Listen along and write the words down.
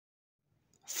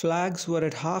Flags were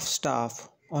at half-staff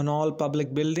on all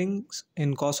public buildings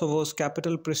in Kosovo's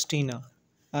capital Pristina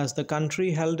as the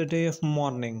country held a day of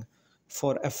mourning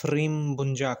for Efrem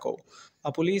Bunjako,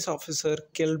 a police officer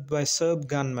killed by Serb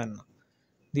gunmen.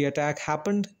 The attack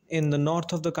happened in the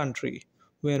north of the country,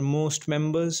 where most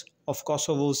members of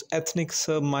Kosovo's ethnic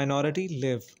Serb minority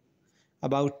live.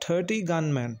 About 30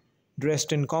 gunmen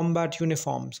dressed in combat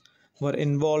uniforms were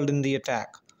involved in the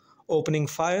attack, opening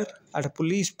fire at a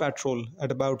police patrol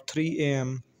at about 3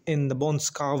 a.m. in the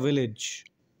Bonska village.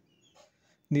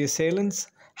 The assailants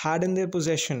had in their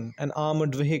possession an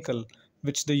armored vehicle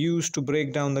which they used to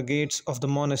break down the gates of the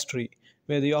monastery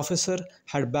where the officer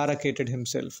had barricaded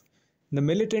himself. The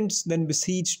militants then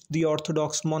besieged the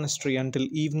Orthodox monastery until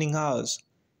evening hours,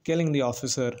 killing the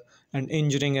officer and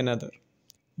injuring another.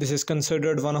 This is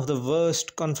considered one of the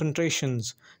worst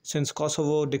confrontations since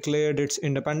Kosovo declared its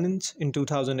independence in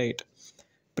 2008.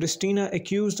 Pristina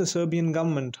accused the Serbian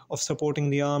government of supporting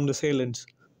the armed assailants,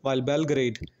 while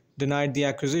Belgrade denied the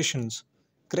accusations,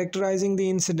 characterizing the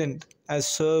incident as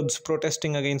Serbs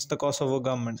protesting against the Kosovo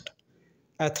government.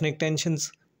 Ethnic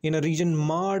tensions in a region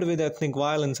marred with ethnic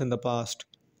violence in the past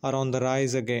are on the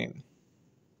rise again.